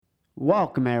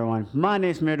Welcome everyone. My name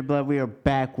is Murder Blood. We are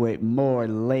back with more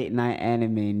late night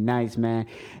anime nights, man.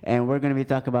 And we're gonna be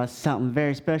talking about something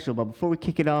very special. But before we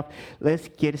kick it off, let's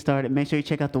get it started. Make sure you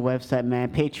check out the website, man,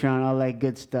 Patreon, all that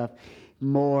good stuff.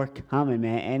 More coming,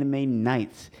 man. Anime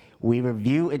nights. We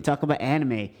review and talk about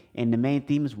anime. And the main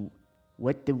theme is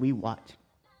what did we watch?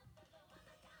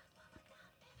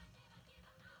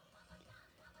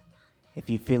 If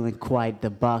you're feeling quite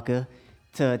the Baka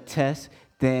to test,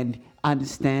 then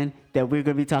understand that we're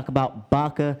going to be talking about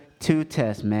Baka 2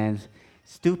 test, man.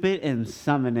 Stupid and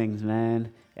summonings,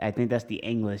 man. I think that's the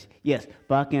English. Yes,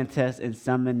 Baka and test and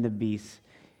summon the beast.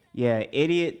 Yeah,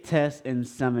 idiot test and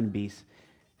summon beast.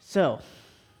 So,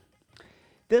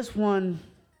 this one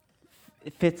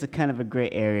fits a kind of a gray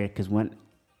area because when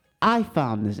I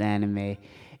found this anime,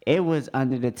 it was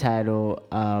under the title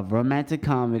of romantic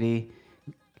comedy,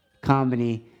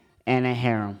 and a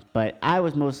harem. But I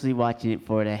was mostly watching it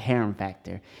for the harem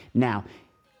factor. Now,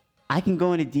 I can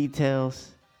go into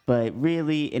details, but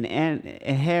really,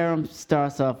 a harem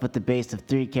starts off with the base of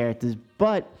 3 characters,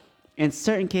 but in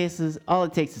certain cases, all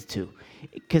it takes is 2.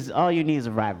 Because all you need is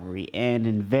a rivalry and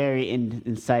a very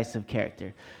incisive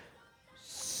character.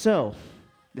 So,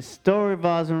 the story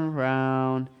revolves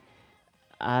around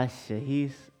Asha.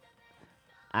 He's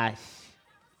Ash.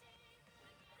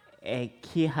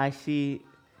 Kihashi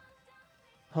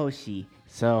Hoshi.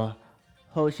 So,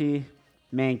 Hoshi,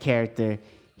 main character,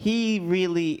 he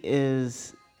really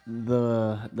is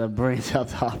the brains of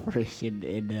the operation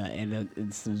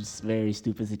in some very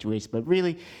stupid situations. But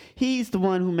really, he's the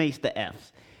one who makes the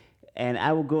Fs. And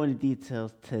I will go into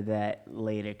details to that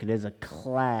later because there's a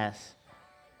class.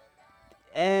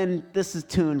 And this is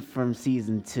tuned from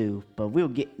season 2, but we'll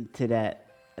get to that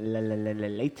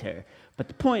later. But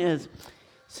the point is,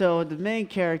 so the main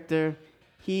character,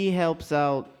 he helps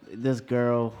out this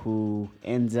girl who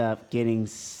ends up getting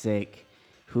sick,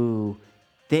 who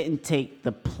didn't take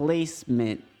the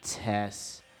placement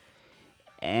test.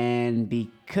 And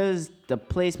because the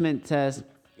placement test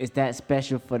is that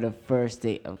special for the first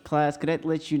day of class, because that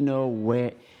lets you know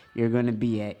where you're going to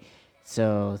be at.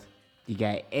 So you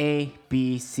got A,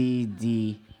 B, C,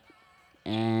 D,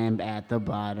 and at the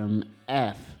bottom,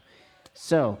 F.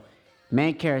 So,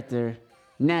 main character,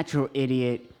 natural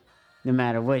idiot, no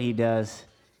matter what he does.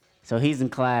 So he's in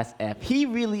class F. He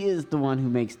really is the one who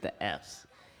makes the Fs.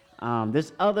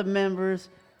 There's other members,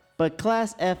 but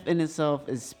class F in itself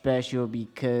is special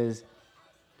because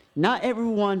not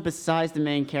everyone besides the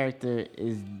main character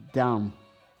is dumb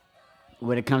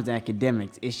when it comes to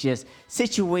academics. It's just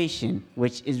situation,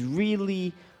 which is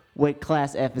really what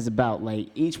class F is about.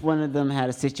 Like, each one of them had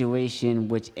a situation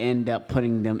which end up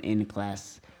putting them in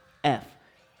class F.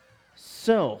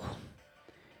 So,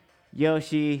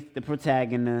 Yoshi, the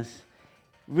protagonist,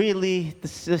 really,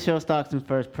 the show starts in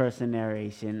first-person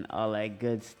narration, all that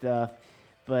good stuff.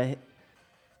 But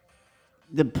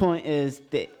the point is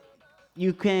that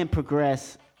you can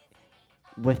progress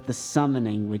with the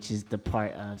summoning, which is the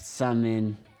part of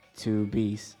summon to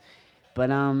beast. But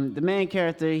the main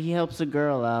character, he helps a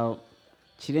girl out.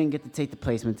 She didn't get to take the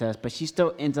placement test, but she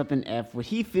still ends up in F, what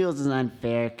he feels is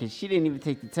unfair because she didn't even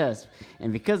take the test.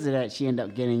 And because of that, she ended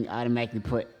up getting automatically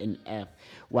put in F.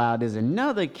 While there's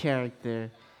another character,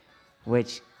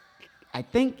 which I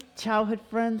think childhood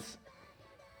friends,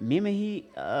 Mimihi,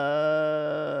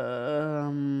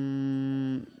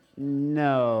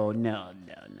 no.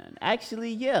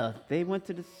 Actually, yeah, they went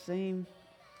to the same,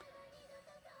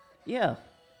 yeah.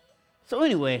 So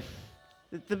anyway,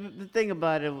 the thing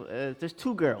about it, there's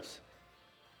 2 girls.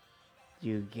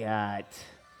 You got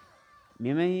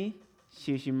Mimei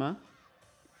Shushima,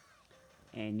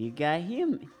 and you got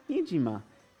Hijima.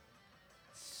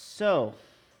 So,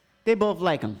 they both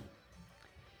like him.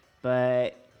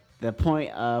 But the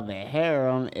point of a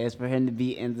harem is for him to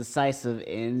be indecisive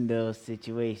in those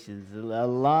situations. A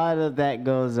lot of that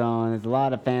goes on. There's a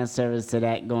lot of fan service to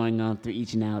that going on through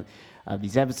each and out of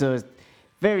these episodes.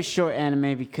 Very short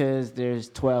anime because there's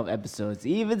 12 episodes.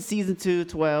 Even season 2,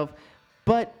 12.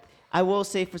 But I will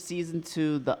say for season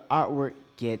 2, the artwork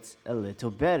gets a little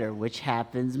better, which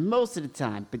happens most of the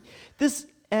time. But this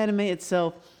anime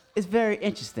itself is very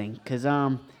interesting because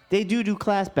they do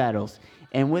class battles.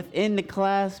 And within the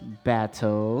class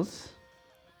battles,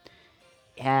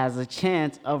 has a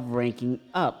chance of ranking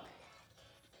up.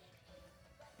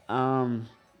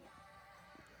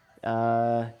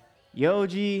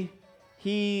 Yoji,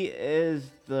 he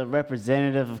is the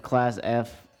representative of Class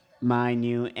F, mind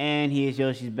you, and he is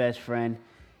Yoshi's best friend.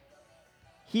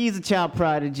 He's a child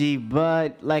prodigy,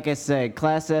 but like I said,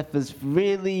 Class F is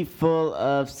really full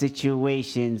of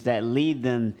situations that lead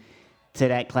them to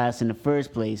that class in the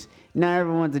first place. Not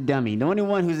everyone's a dummy. The only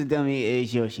one who's a dummy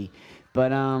is Yoshi.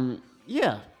 But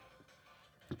yeah,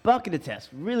 Baka the Test.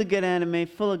 Really good anime,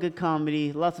 full of good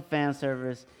comedy, lots of fan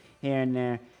service here and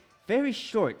there. Very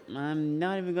short. I'm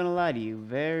not even gonna lie to you.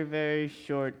 Very, very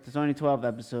short. There's only 12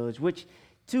 episodes, which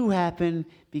do happen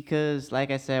because,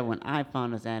 like I said, when I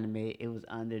found this anime, it was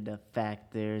under the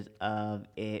factors of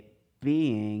it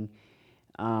being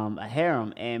a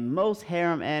harem, and most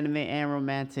harem anime and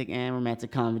romantic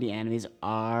comedy animes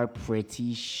are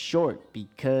pretty short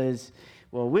because,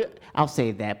 well, I'll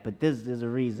say that, but there's a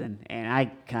reason, and I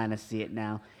kind of see it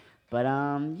now. But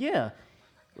yeah,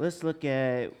 let's look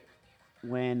at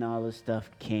when all this stuff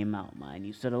came out, mind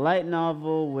you. So the light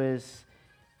novel was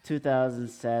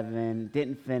 2007,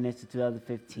 didn't finish to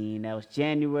 2015. That was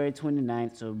January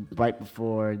 29th, so right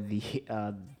before the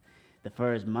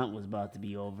first month was about to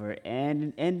be over, and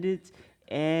it ended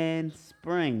in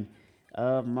spring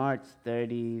of March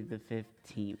 30 the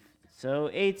 15th. So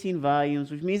 18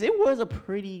 volumes, which means it was a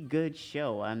pretty good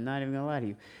show. I'm not even gonna lie to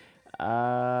you.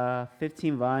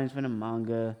 15 volumes from the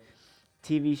manga.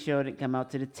 TV show didn't come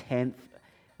out to the 10th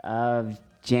of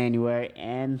January,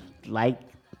 and like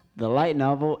the light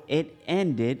novel, it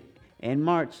ended in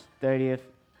March 30th.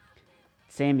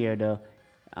 Same year though.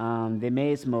 They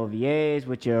made some OVAs,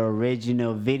 which are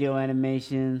original video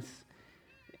animations.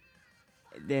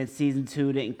 Then season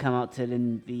 2 didn't come out till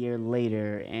the year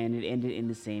later, and it ended in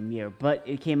the same year. But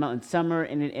it came out in summer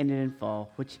and it ended in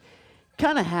fall, which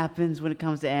kind of happens when it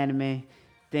comes to anime.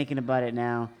 Thinking about it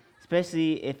now,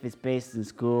 especially if it's based in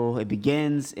school, it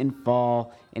begins in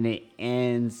fall and it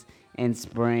ends in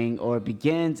spring, or it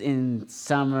begins in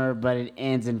summer but it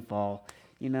ends in fall.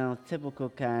 You know, typical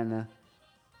kind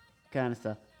of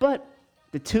stuff. But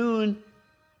the tune,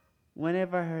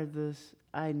 whenever I heard this,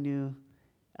 I knew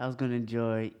I was going to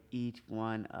enjoy each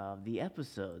one of the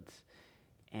episodes.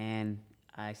 And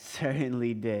I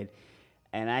certainly did.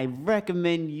 And I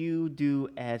recommend you do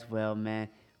as well, man.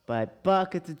 But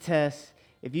Baka the Test,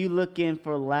 if you looking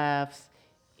for laughs,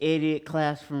 idiot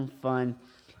classroom fun,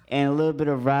 and a little bit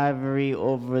of rivalry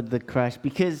over the crush,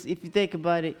 because if you think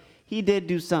about it, he did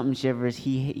do something, Shivers.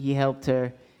 He helped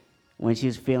her when she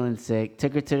was feeling sick,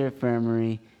 took her to the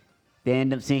infirmary. They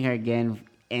ended up seeing her again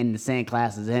in the same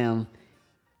class as him.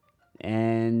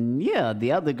 And yeah,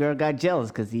 the other girl got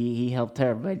jealous because he helped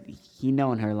her, but he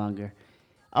known her longer.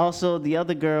 Also, the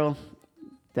other girl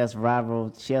that's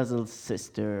rival, she has a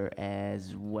sister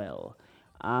as well.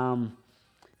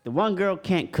 The one girl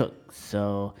can't cook,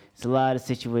 so it's a lot of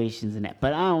situations in that.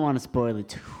 But I don't want to spoil it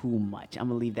too much. I'm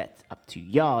gonna leave that up to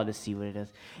y'all to see what it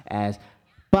is. As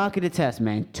Baka the Test,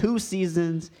 man, 2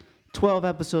 seasons, 12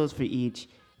 episodes for each,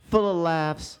 full of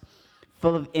laughs,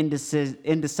 full of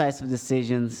indecisive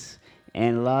decisions,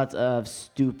 and lots of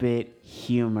stupid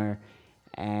humor.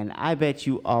 And I bet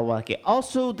you all like it.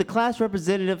 Also, the class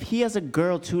representative, he has a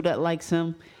girl too that likes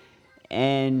him,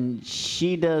 and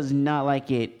she does not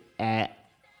like it at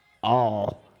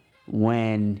all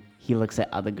when he looks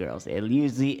at other girls. It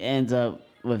usually ends up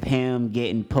with him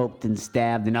getting poked and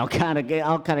stabbed and all kind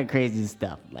of crazy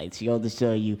stuff. Like, she goes to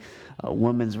show you a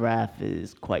woman's wrath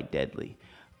is quite deadly.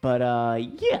 But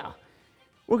yeah,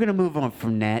 we're gonna move on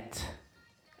from that.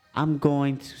 I'm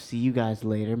going to see you guys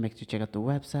later. Make sure you check out the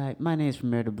website. My name is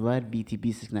From Air to Blood,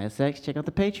 BTB696. Check out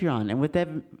the Patreon. And with that,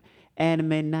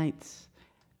 Anime Nights.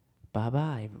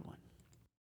 Bye-bye, everyone.